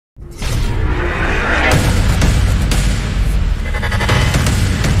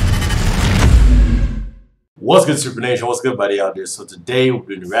What's good, Super Nation? What's good, buddy, out there? So today we're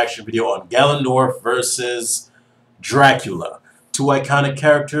doing a reaction video on Ganondorf versus Dracula. Two iconic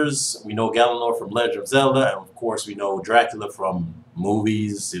characters. We know Ganondorf from Legend of Zelda, and of course we know Dracula from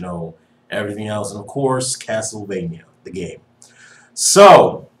movies, you know, everything else, and of course Castlevania, the game.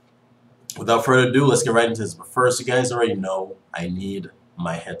 So, without further ado, let's get right into this. But first, you guys already know I need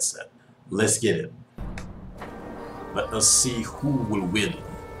my headset. Let's get it. Let us see who will win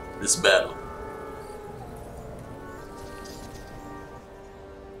this battle.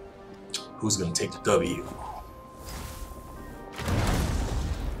 Who's gonna take the W?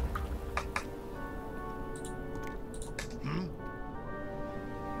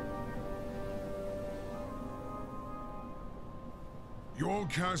 Your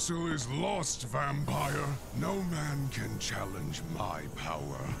castle is lost, vampire. No man can challenge my power.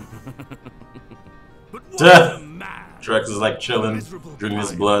 But what's the matter? Dracula's like chilling, drinking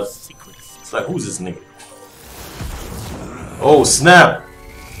his blood. It's like, who's this nigga? Oh, snap!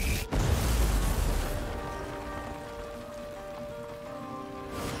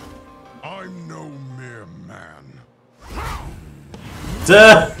 I'm no mere man.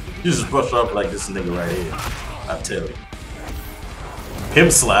 You just brush off like this nigga right here. I tell you.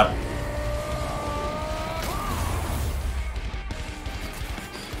 Pimp slap.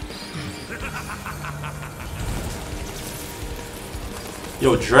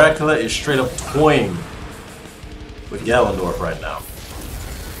 Yo, Dracula is straight up toying with Ganondorf right now.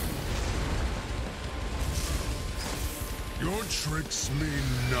 Your tricks mean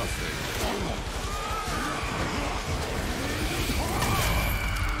nothing.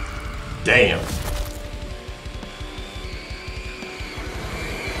 Damn.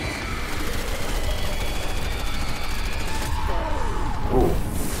 Ooh.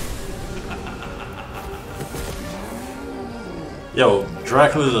 Yo,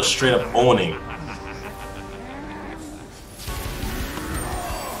 Dracula's a straight up owning.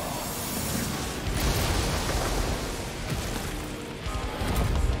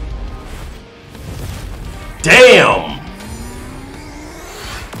 Damn!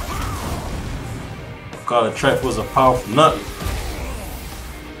 God, the track was a powerful nut.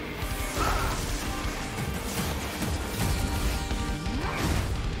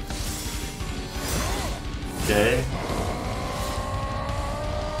 Okay.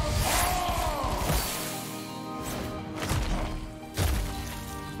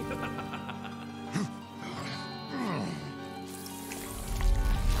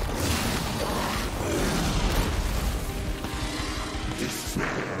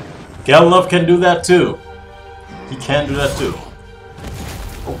 Ganondorf can do that too. He can do that too.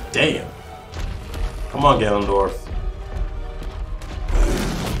 Oh, damn. Come on, Ganondorf.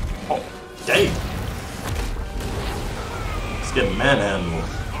 Oh, damn. Let's get manhandled.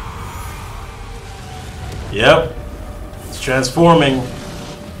 Yep. It's transforming.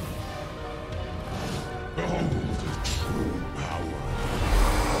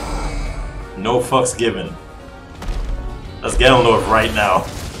 No fucks given. That's Ganondorf right now.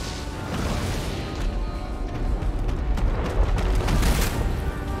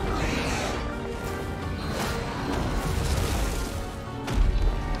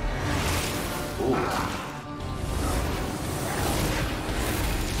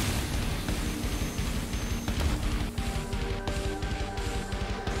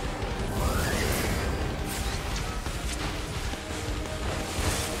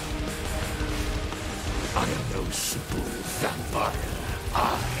 I am no simple vampire. I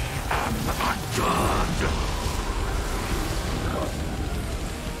am a god.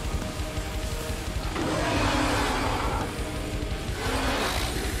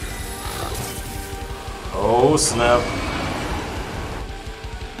 Oh, snap.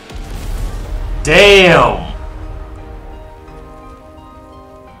 Damn!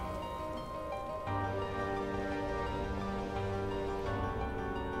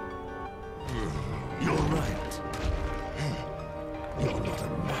 You're right. You're not a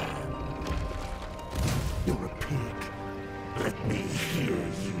man. You're a pig. Let me hear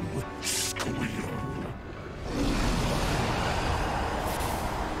you squeal.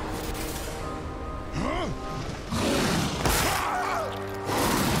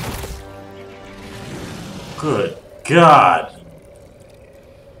 Good God.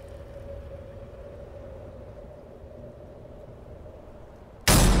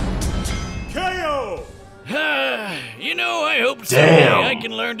 KO! You know, I hope Damn. someday I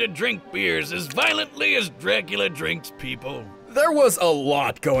can learn to drink beers as violently as Dracula drinks people. There was a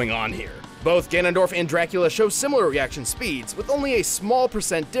lot going on here. Both Ganondorf and Dracula show similar reaction speeds, with only a small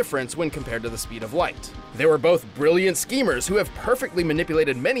 % difference when compared to the speed of light. They were both brilliant schemers who have perfectly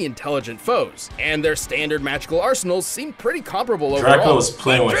manipulated many intelligent foes, and their standard magical arsenals seem pretty comparable overall. Dracula was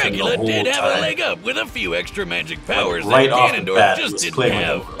playing with him the Dracula whole did have time. a leg up with a few extra magic powers right that off the bat, Ganondorf he just was didn't playing with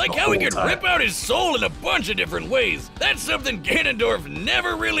have. him Like the how he whole could time. rip out his soul in a bunch of different ways. That's something Ganondorf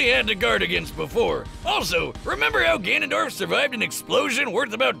never really had to guard against before. Also, remember how Ganondorf survived an explosion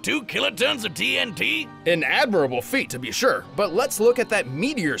worth about 2 kilotons of TNT? An admirable feat, to be sure, but let's look at that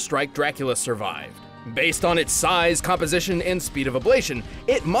meteor strike Dracula survived. Based on its size, composition, and speed of ablation,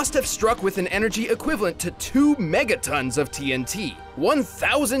 it must have struck with an energy equivalent to 2 megatons of TNT,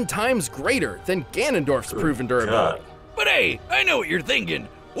 1,000 times greater than Ganondorf's proven durability. But hey, I know what you're thinking.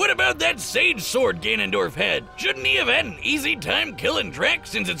 What about that sage sword Ganondorf had? Shouldn't he have had an easy time killing Drac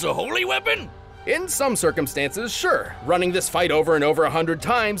since it's a holy weapon? In some circumstances, sure. Running this fight over and over 100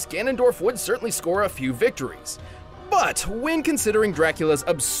 times, Ganondorf would certainly score a few victories. But when considering Dracula's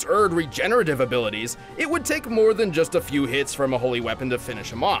absurd regenerative abilities, it would take more than just a few hits from a holy weapon to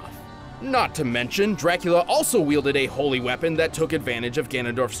finish him off. Not to mention, Dracula also wielded a holy weapon that took advantage of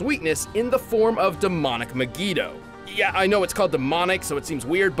Ganondorf's weakness in the form of demonic Megiddo. Yeah, I know it's called demonic, so it seems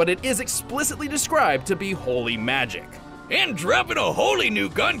weird, but it is explicitly described to be holy magic. And dropping a holy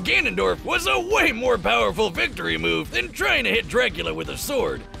nuke on Ganondorf was a way more powerful victory move than trying to hit Dracula with a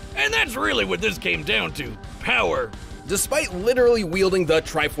sword. And that's really what this came down to, power. Despite literally wielding the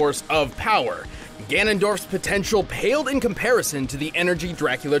Triforce of Power, Ganondorf's potential paled in comparison to the energy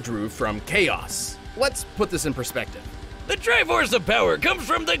Dracula drew from chaos. Let's put this in perspective. The Triforce of Power comes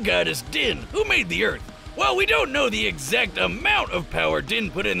from the goddess Din, who made the Earth. While we don't know the exact amount of power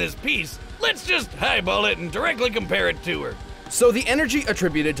Din put in this piece, let's just highball it and directly compare it to her. So the energy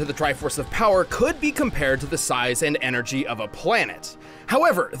attributed to the Triforce of Power could be compared to the size and energy of a planet.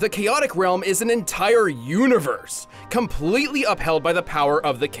 However, the chaotic realm is an entire universe, completely upheld by the power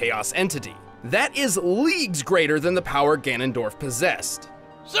of the chaos entity. That is leagues greater than the power Ganondorf possessed.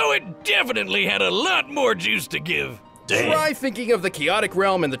 So it definitely had a lot more juice to give. Damn. Try thinking of the chaotic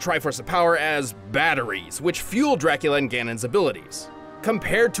realm and the Triforce of Power as batteries, which fuel Dracula and Ganon's abilities.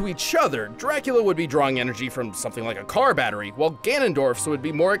 Compared to each other, Dracula would be drawing energy from something like a car battery, while Ganondorf's would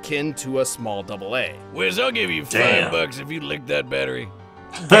be more akin to a small AA. Wiz, I'll give you Damn. $5 if you lick that battery.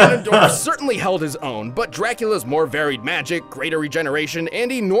 Ganondorf certainly held his own, but Dracula's more varied magic, greater regeneration,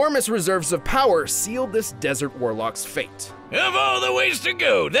 and enormous reserves of power sealed this desert warlock's fate. Of all the ways to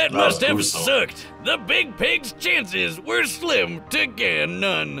go, that That must was have gruesome. sucked. The big pig's chances were slim to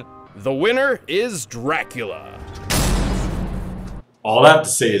none. The winner is Dracula. All I have to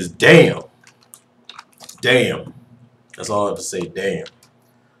say is damn. Damn. That's all I have to say, damn.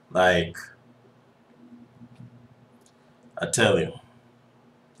 Like, I tell you.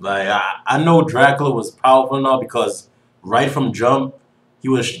 Like, I know Dracula was powerful now because right from jump, he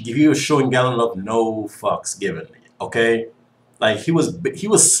was showing Ganondorf no fucks given. Okay? Like, he was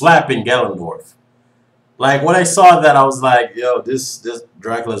slapping Ganondorf. Like, when I saw that, I was like, yo, this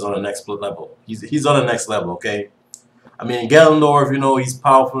Dracula's on the next level. He's on the next level, okay? I mean, Ganondorf, you know, he's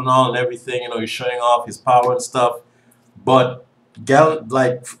powerful and all and everything. You know, he's showing off his power and stuff. But, Dracula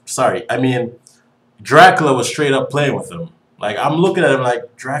was straight up playing with him. Like, I'm looking at him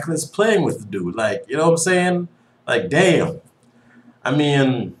like, Dracula's playing with the dude. Like, you know what I'm saying? Like, damn. I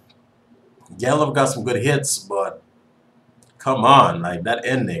mean, Ganondorf got some good hits, but come on. Like, that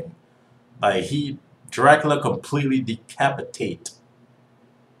ending. Like, Dracula completely decapitate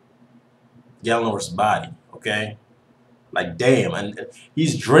Ganondorf's body, okay? Like, damn. And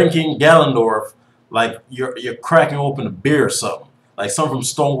he's drinking Ganondorf like you're cracking open a beer or something. Like something from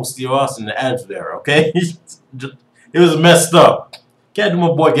Stone Cold Steve Austin and the ads there, okay? It was messed up. Can't do my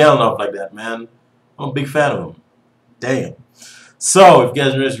boy Ganondorf like that, man. I'm a big fan of him. Damn. So, if you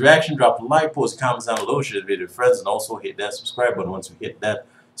guys enjoyed this reaction, drop a like, post comments down below, share the video with friends, and also hit that subscribe button. Once you hit that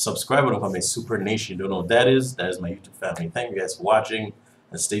subscribe button, become a Super Nation. You don't know what that is? That is my YouTube family. Thank you guys for watching,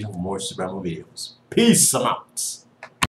 and stay tuned for more Super videos. Peace. I'm out.